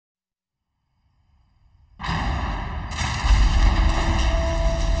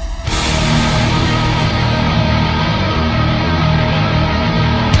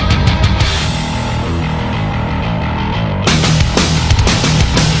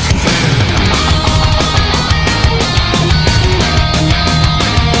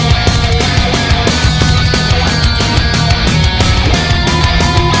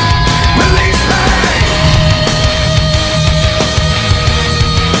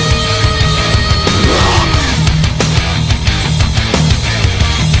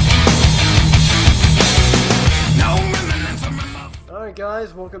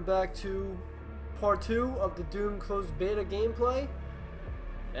welcome back to part 2 of the Doom closed beta gameplay.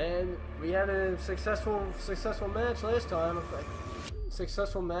 And we had a successful match last time.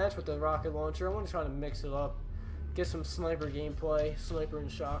 Successful match with the rocket launcher. I want to try to mix it up. Get some sniper gameplay. Sniper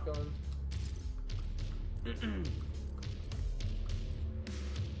and shotgun.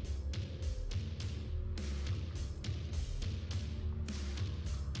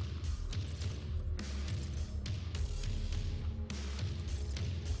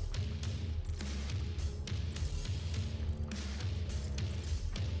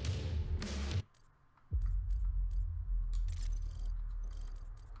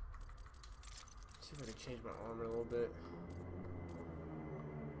 See if I can change my armor a little bit.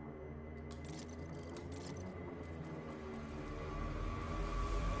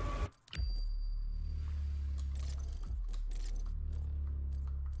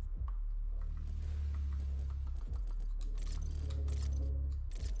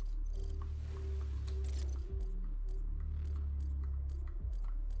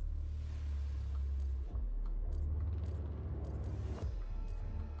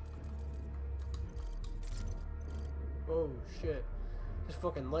 Oh shit. There's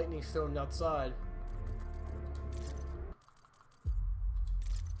fucking lightning stormed outside.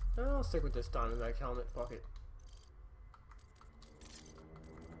 I'll stick with this Diamondback helmet, fuck it.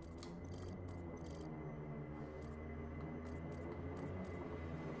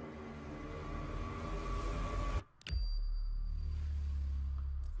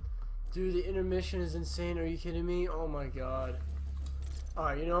 Dude, the intermission is insane, are you kidding me? Oh my god.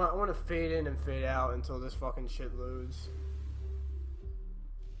 Alright, you know what? I want to fade in and fade out until this fucking shit loads.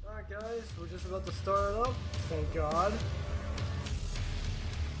 Alright guys, we're just about to start it up. Thank God.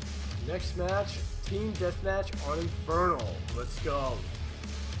 Next match, Team Deathmatch on Infernal. Let's go.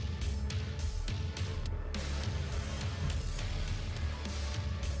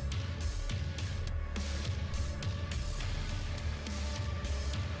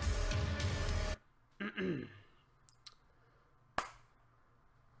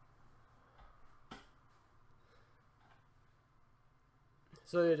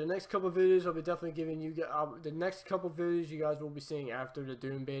 So yeah, the next couple of videos I'll be definitely giving you the next couple of videos you guys will be seeing after the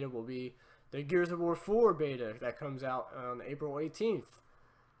Doom beta will be the Gears of War 4 beta that comes out on April 18th.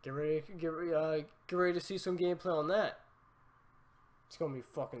 Get ready to see some gameplay on that. It's gonna be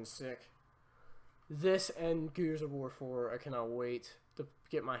fucking sick. This and Gears of War 4, I cannot wait to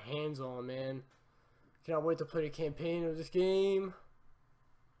get my hands on, man. Cannot wait to play the campaign of this game.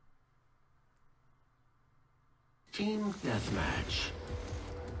 Team Deathmatch.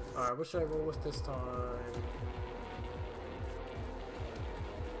 Alright, what should I roll with this time?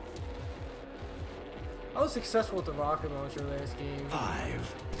 I was successful with the rocket launcher last game. 5,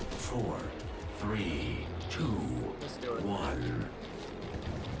 4, 3, 2, Let's do it. 1. Alright,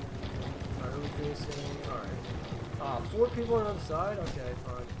 who are we facing? Alright. 4 people on the other side? Okay,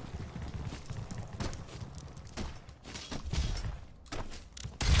 fine.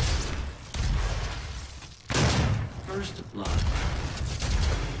 First blood.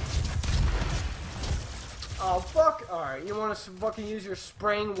 Oh, fuck! Alright, you wanna fucking use your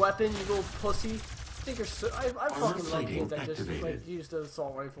spraying weapon, you little pussy? I think you're so. I fucking love kids that just like use the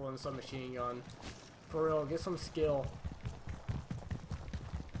assault rifle and submachine gun. For real, get some skill.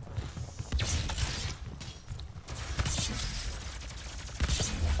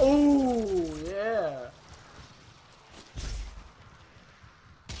 Oh, yeah!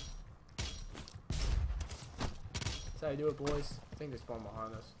 That's how you do it, boys. I think they spawned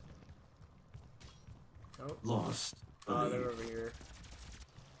behind us. Nope. Lost. Oh, they're over here.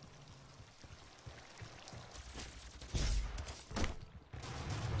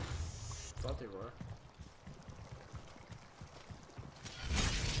 Thought they were.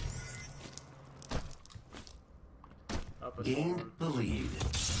 Up a Gained the lead.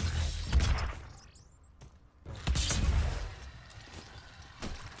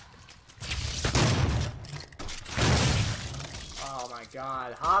 Oh my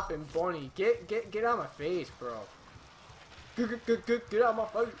god, Hop and Bunny, get out of my face, bro. Get out of my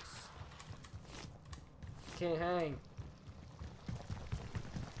face. Can't hang.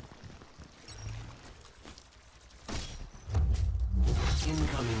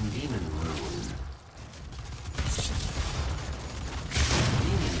 Incoming demon rune.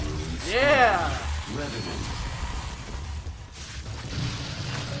 Demon rune. Yeah! Revenant.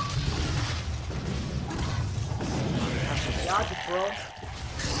 Got it, bro.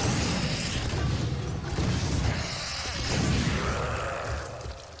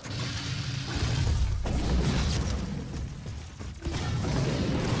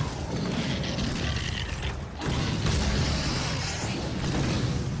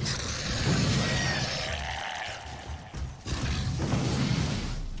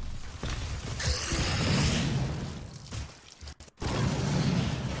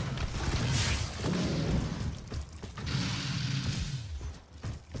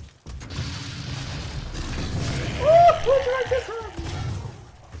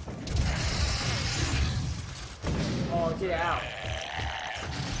 Get out.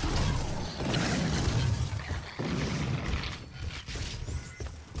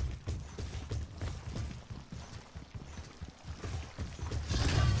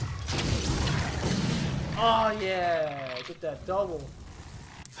 Oh yeah, get that double.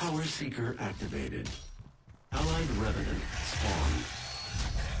 Power Seeker activated. Allied Revenant spawned.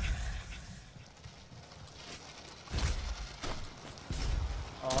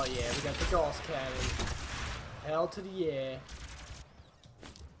 Oh yeah, we got the Gauss Cannon. Hell to the yeah.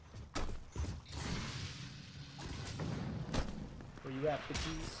 Where you at,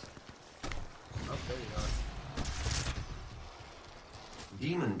 bitches? Oh, there you are.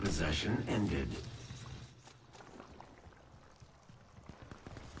 Demon possession ended.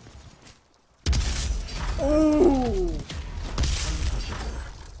 Ooh!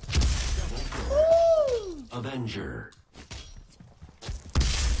 Ooh! Avenger.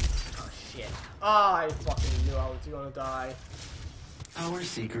 Oh shit. Ah, I fucking knew I was gonna die. Power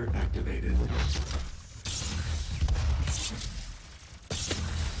Seeker activated.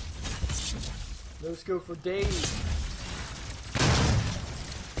 No scope for days.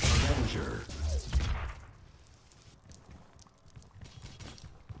 Avenger.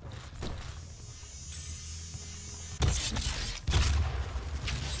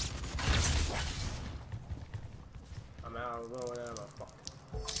 I'm out of rolling ammo. Fuck.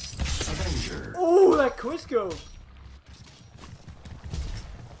 Avenger. Ooh, that Quisco!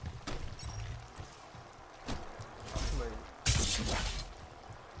 Oh, come here.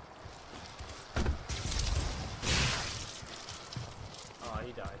 Oh,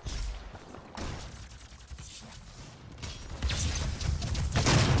 he died.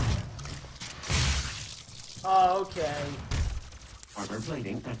 Oh, okay. Armor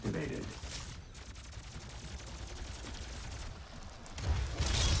plating activated.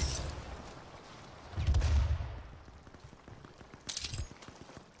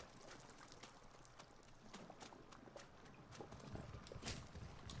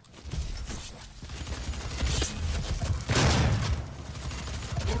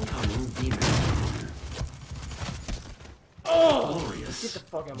 Incoming demon rune. Oh! Glorious. Get the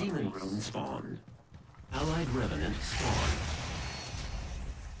fuck out of my Demon face. rune spawned. Allied Revenant spawned.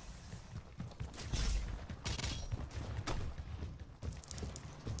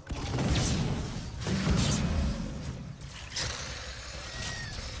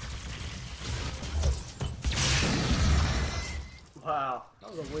 Wow,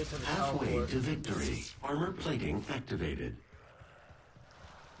 that was a waste of a Halfway teleport. to victory. Armor plating activated.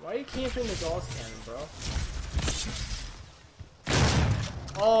 Why are you camping the Gauss Cannon, bro?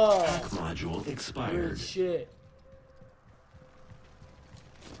 Oh! Pack module Good expired. shit.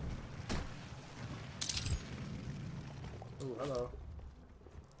 Ooh, hello.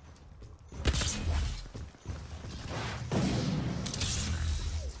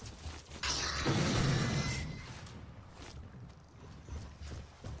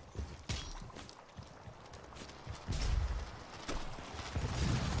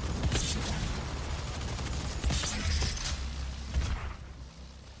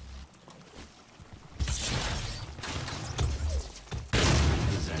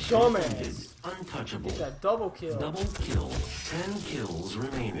 Possession Dumbass. ended. Untouchable. Get that double kill. Double kill. 10 kills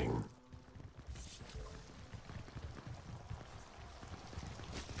remaining.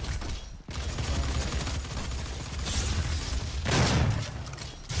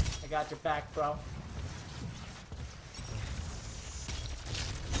 I got your back, bro.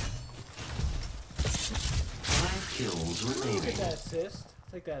 5 kills Take remaining. that assist.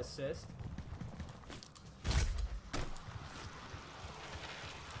 Take that assist.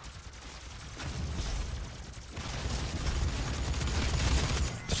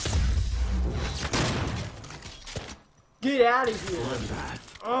 Get out of here! Bloodbath.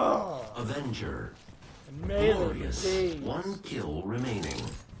 Oh! Avenger. Melee Glorious. days. 1 kill remaining.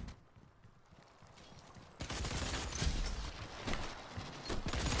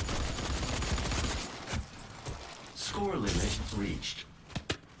 Score limit reached.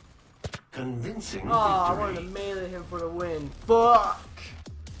 Convincing Oh, I wanted to victory. melee him for the win. Fuck!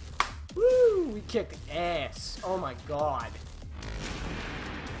 Woo! We kicked ass. Oh my god.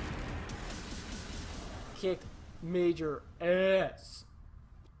 Kicked major ass.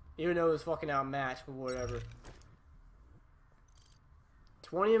 Even though it was fucking outmatched, but whatever.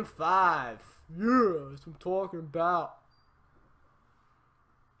 20-5. Yeah, that's what I'm talking about.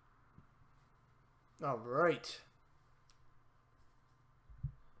 Alright.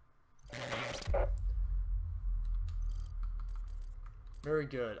 Very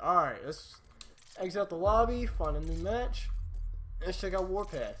good. Alright, let's exit the lobby, find a new match. Let's check out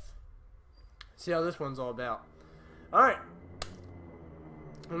Warpath. See how this one's all about. Alright.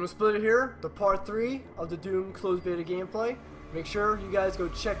 I'm going to split it here, the part 3 of the Doom closed beta gameplay. Make sure you guys go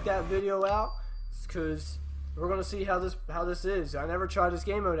check that video out, because we're going to see how this is. I never tried this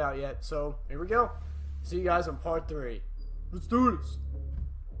game mode out yet, so here we go. See you guys on part 3. Let's do this.